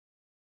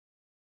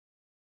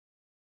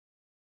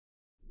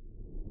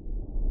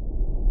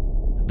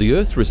The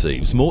Earth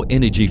receives more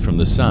energy from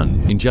the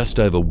Sun in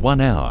just over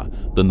 1 hour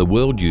than the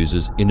world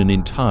uses in an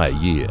entire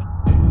year.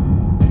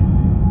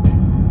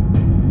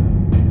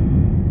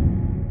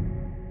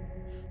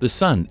 The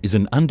Sun is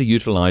an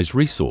underutilised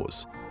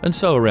resource, and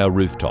so are our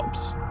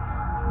rooftops.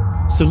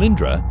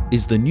 Solyndra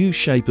is the new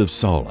shape of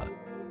solar,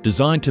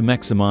 designed to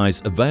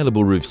maximise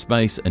available roof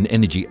space and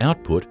energy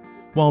output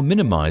while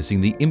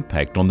minimising the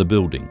impact on the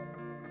building.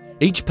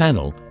 Each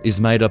panel is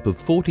made up of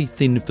 40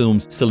 thin-film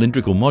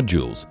cylindrical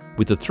modules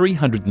with a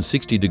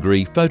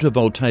 360-degree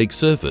photovoltaic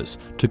surface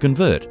to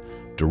convert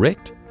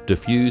direct,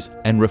 diffuse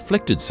and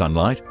reflected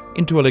sunlight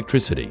into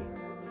electricity.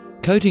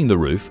 Coating the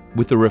roof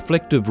with a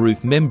reflective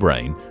roof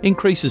membrane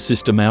increases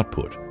system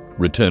output,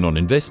 return on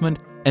investment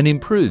and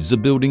improves the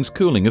building's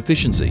cooling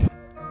efficiency.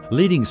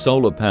 Leading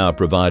solar power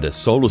provider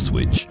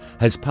SolarSwitch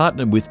has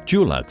partnered with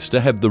Dulux to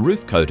have the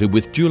roof coated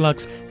with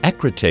Dulux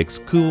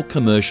Acrotex Cool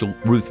Commercial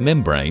Roof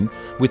Membrane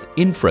with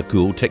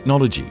InfraCool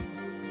technology.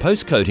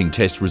 Post-coating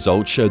test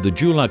results show the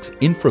Dulux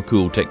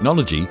InfraCool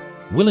technology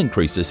will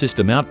increase the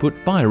system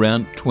output by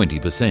around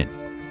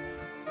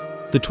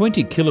 20%. The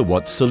 20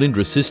 kilowatt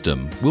Solyndra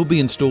system will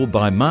be installed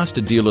by master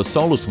dealer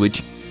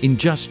SolarSwitch in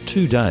just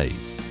 2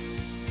 days.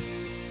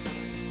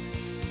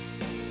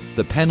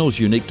 The panel's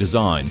unique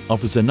design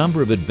offers a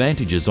number of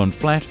advantages on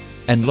flat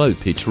and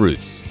low-pitch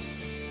roofs.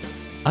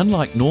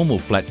 Unlike normal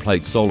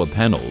flat-plate solar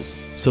panels,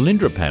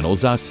 Solyndra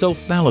panels are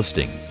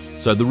self-ballasting,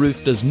 so the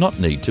roof does not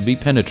need to be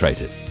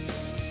penetrated.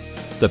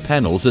 The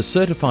panels are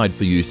certified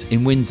for use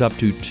in winds up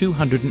to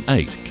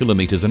 208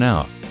 km an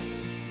hour.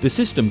 The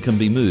system can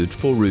be moved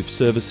for roof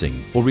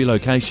servicing or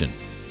relocation,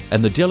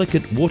 and the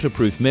delicate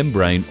waterproof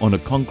membrane on a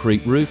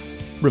concrete roof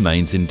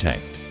remains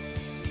intact.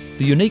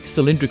 The unique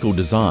cylindrical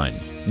design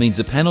means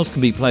the panels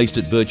can be placed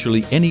at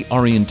virtually any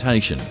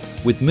orientation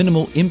with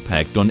minimal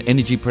impact on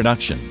energy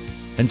production,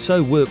 and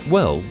so work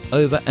well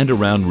over and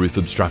around roof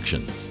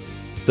obstructions.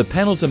 The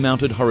panels are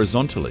mounted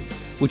horizontally,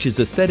 which is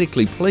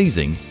aesthetically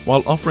pleasing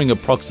while offering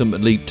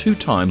approximately 2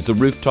 times the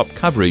rooftop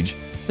coverage,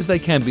 as they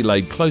can be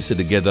laid closer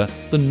together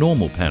than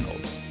normal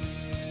panels.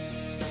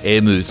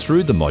 Air moves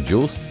through the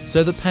modules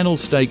so the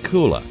panels stay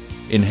cooler,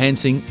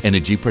 enhancing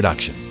energy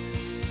production.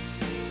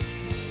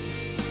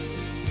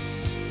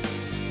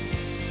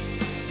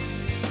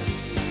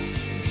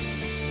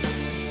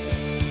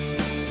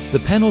 The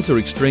panels are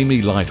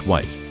extremely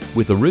lightweight,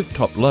 with a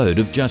rooftop load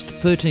of just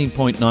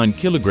 13.9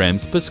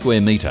 kilograms per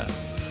square metre,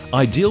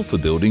 ideal for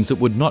buildings that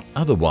would not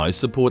otherwise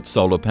support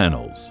solar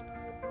panels.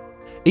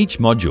 Each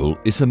module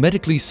is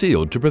hermetically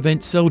sealed to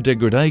prevent cell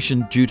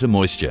degradation due to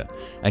moisture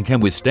and can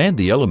withstand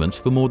the elements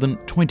for more than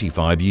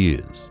 25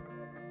 years.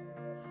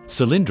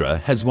 Solyndra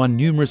has won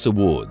numerous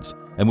awards,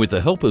 and with the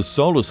help of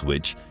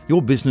SolarSwitch,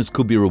 your business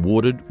could be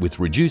rewarded with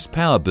reduced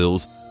power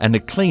bills and a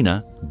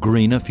cleaner,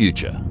 greener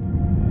future.